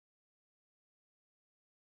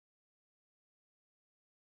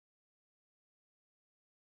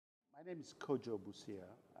My name is Kojo Busia.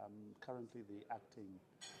 I'm currently the acting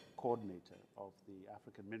coordinator of the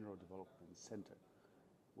African Mineral Development Center,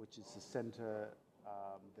 which is a center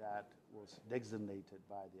that was designated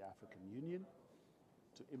by the African Union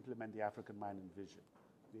to implement the African Mining Vision.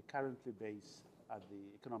 We're currently based at the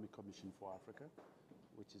Economic Commission for Africa,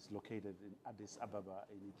 which is located in Addis Ababa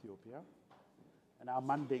in Ethiopia. And our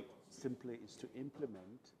mandate simply is to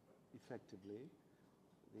implement effectively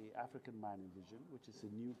the African Mining Vision, which is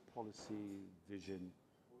a new policy vision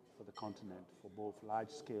for the continent for both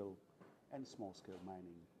large-scale and small-scale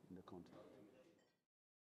mining in the continent.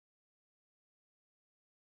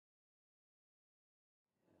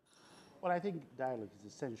 Well, I think dialogue is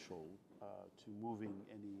essential to moving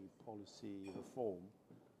any policy reform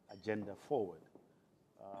agenda forward.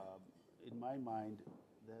 In my mind,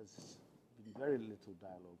 there's been very little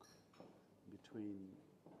dialogue between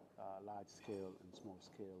large-scale and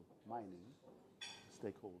small-scale mining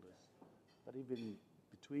stakeholders, but even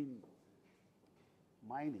between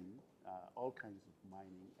mining, all kinds of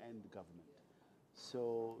mining, and the government.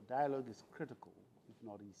 So dialogue is critical, if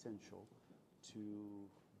not essential, to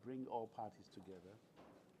bring all parties together.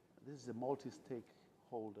 This is a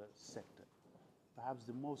multi-stakeholder sector, perhaps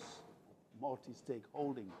the most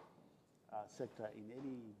multi-stakeholding sector in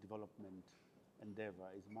any development endeavor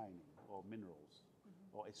is mining or minerals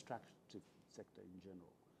or extractive sector in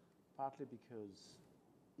general, partly because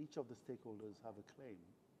each of the stakeholders have a claim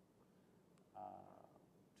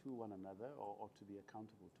to one another or to be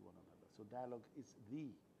accountable to one another. So dialogue is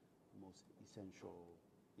the most essential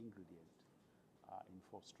ingredient in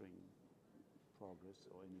fostering progress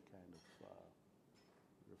or any kind of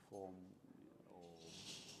reform or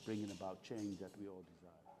bringing about change that we all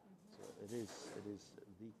desire. So it is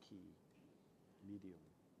the key medium.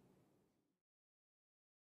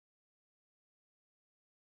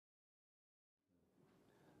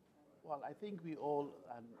 Well, I think we all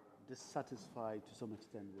are dissatisfied to some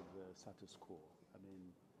extent with the status quo. I mean,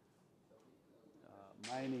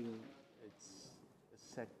 mining, it's a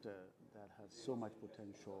sector that has so much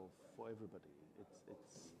potential for everybody.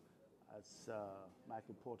 It's as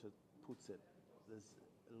Michael Porter puts it, there's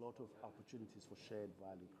a lot of opportunities for shared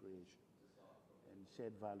value creation. And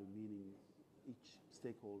shared value meaning each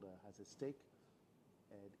stakeholder has a stake,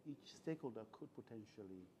 and each stakeholder could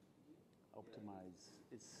potentially optimize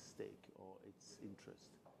its stake or its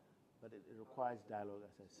interest. But it requires dialogue,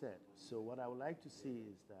 as I said. So what I would like to see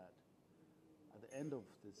is that at the end of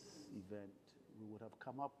this event, we would have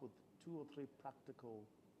come up with 2 or 3 practical,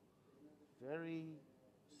 very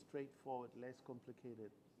straightforward, less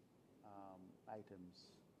complicated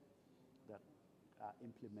items that are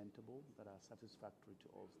implementable, that are satisfactory to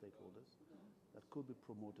all stakeholders, that could be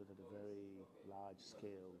promoted at a very large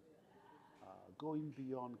scale, going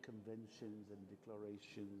beyond conventions and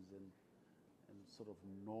declarations and sort of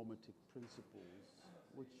normative principles,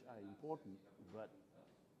 which are important, but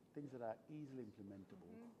things that are easily implementable.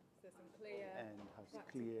 So some clear and has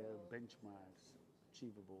clear benchmarks,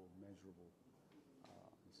 achievable, measurable,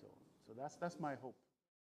 and so on. So that's my hope.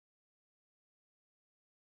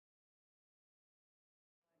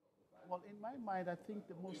 Well, in my mind, I think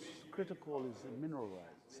the most critical is the mineral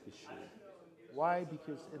rights issue. Why?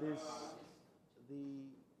 Because the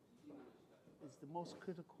it's the most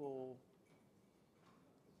critical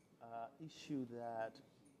issue that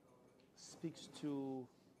speaks to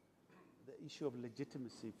the issue of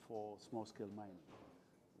legitimacy for small-scale mining.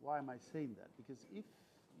 Why am I saying that? Because if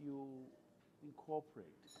you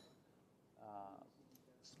incorporate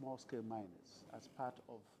small-scale miners as part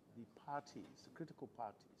of the parties, the critical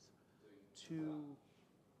parties, to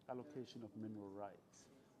allocation of mineral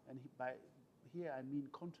rights, and by here I mean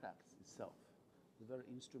contracts itself, the very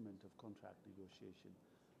instrument of contract negotiation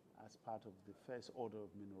as part of the first order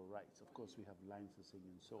of mineral rights. Of course, we have licensing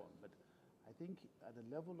and so on, but I think at the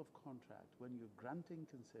level of contract, when you're granting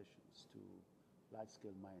concessions to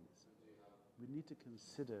large-scale miners, we need to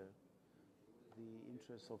consider the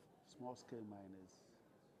interests of small-scale miners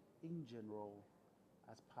in general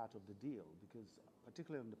as part of the deal, because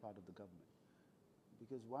particularly on the part of the government.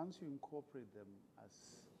 Because once you incorporate them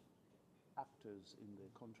as actors in the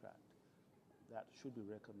contract, that should be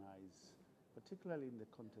recognized, particularly in the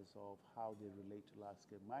context of how they relate to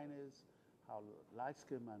large-scale miners, how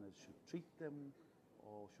large-scale miners should treat them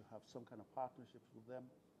or should have some kind of partnerships with them.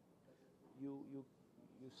 You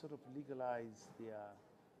sort of legalize their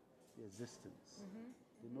existence.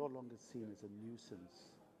 They're no longer seen as a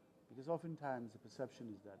nuisance, because oftentimes the perception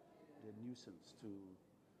is that they're a nuisance to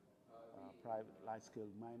private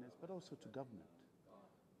large-scale miners, but also to government,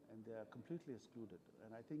 and they're completely excluded.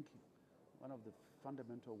 And I think one of the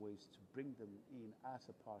fundamental ways to bring them in as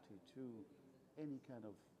a party to any kind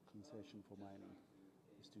of concession for mining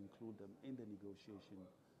is to include them in the negotiation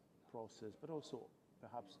process, but also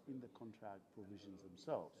perhaps in the contract provisions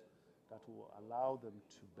themselves that will allow them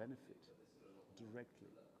to benefit directly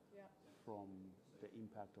from the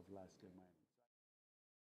impact of large-scale mining.